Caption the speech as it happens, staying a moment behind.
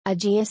A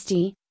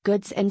GST,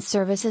 Goods and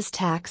Services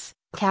Tax,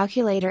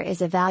 calculator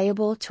is a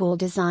valuable tool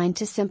designed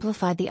to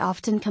simplify the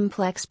often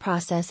complex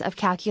process of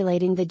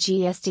calculating the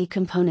GST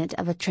component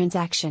of a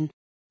transaction.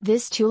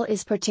 This tool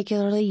is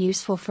particularly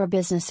useful for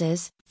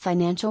businesses,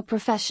 financial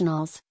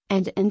professionals,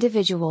 and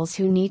individuals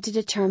who need to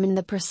determine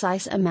the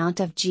precise amount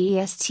of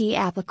GST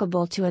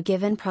applicable to a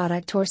given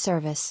product or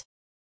service.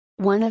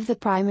 One of the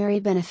primary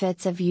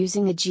benefits of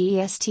using a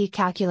GST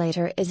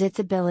calculator is its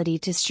ability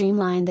to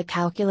streamline the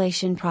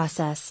calculation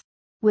process.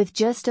 With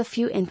just a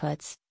few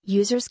inputs,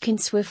 users can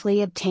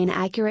swiftly obtain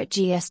accurate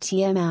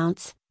GST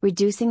amounts,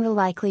 reducing the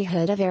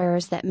likelihood of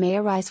errors that may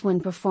arise when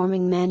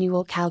performing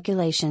manual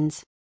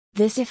calculations.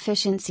 This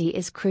efficiency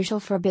is crucial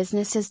for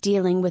businesses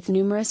dealing with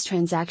numerous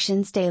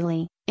transactions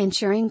daily,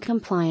 ensuring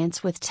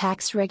compliance with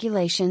tax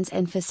regulations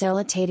and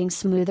facilitating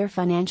smoother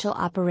financial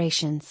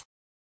operations.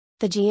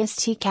 The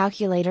GST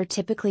calculator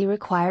typically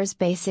requires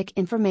basic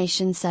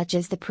information such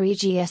as the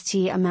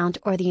pre-GST amount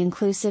or the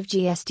inclusive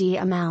GST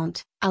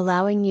amount,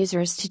 allowing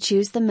users to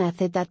choose the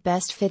method that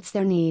best fits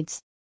their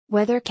needs.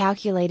 Whether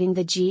calculating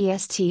the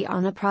GST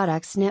on a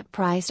product's net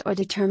price or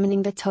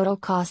determining the total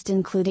cost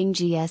including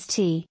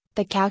GST,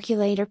 the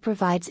calculator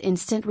provides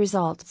instant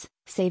results,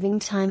 saving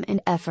time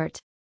and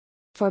effort.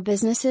 For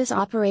businesses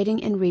operating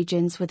in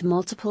regions with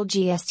multiple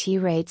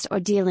GST rates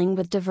or dealing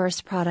with diverse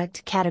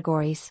product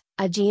categories,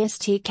 a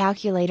GST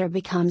calculator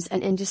becomes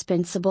an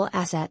indispensable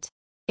asset.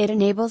 It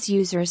enables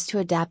users to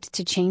adapt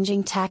to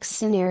changing tax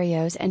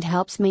scenarios and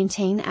helps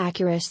maintain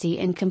accuracy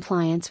and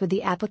compliance with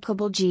the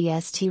applicable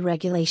GST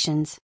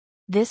regulations.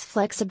 This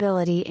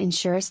flexibility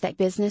ensures that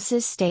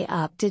businesses stay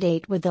up to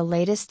date with the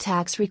latest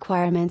tax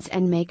requirements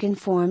and make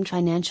informed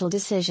financial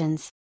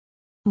decisions.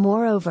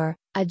 Moreover,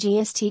 a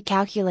GST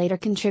calculator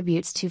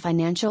contributes to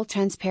financial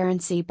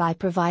transparency by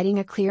providing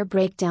a clear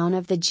breakdown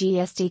of the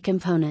GST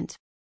component.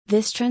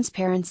 This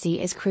transparency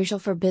is crucial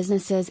for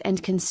businesses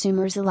and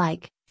consumers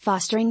alike,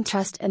 fostering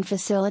trust and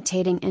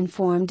facilitating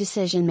informed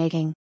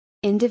decision-making.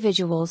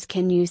 Individuals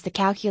can use the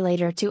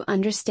calculator to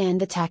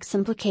understand the tax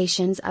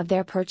implications of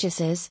their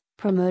purchases,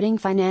 promoting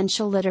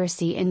financial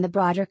literacy in the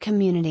broader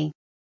community.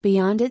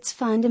 Beyond its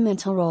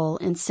fundamental role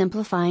in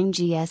simplifying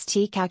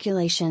GST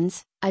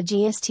calculations, a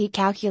GST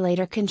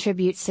calculator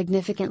contributes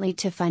significantly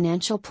to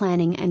financial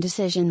planning and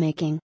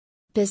decision-making.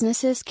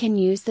 Businesses can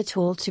use the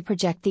tool to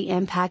project the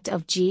impact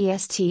of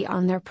GST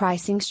on their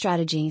pricing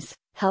strategies,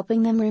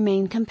 helping them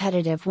remain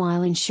competitive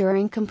while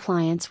ensuring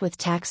compliance with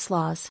tax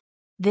laws.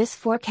 This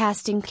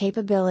forecasting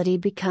capability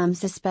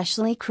becomes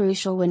especially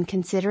crucial when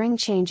considering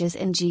changes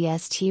in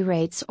GST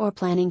rates or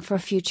planning for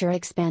future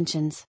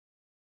expansions.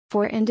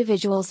 For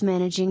individuals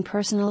managing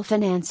personal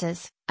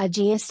finances, a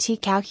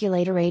GST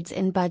calculator aids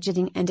in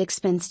budgeting and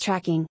expense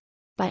tracking.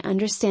 By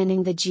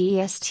understanding the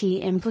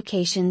GST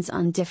implications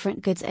on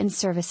different goods and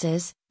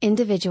services,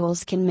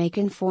 individuals can make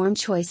informed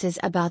choices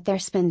about their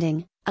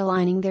spending,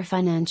 aligning their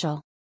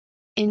financial.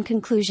 In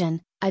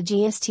conclusion, a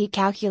GST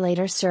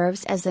calculator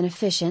serves as an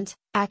efficient,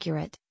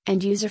 accurate,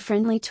 and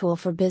user-friendly tool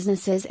for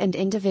businesses and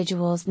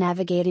individuals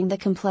navigating the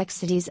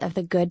complexities of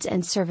the goods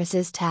and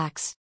services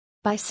tax.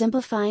 By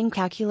simplifying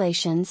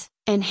calculations,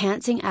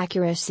 enhancing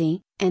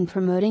accuracy, and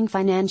promoting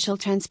financial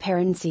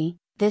transparency,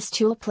 this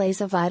tool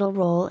plays a vital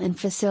role in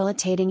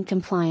facilitating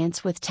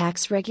compliance with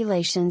tax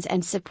regulations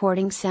and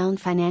supporting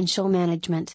sound financial management.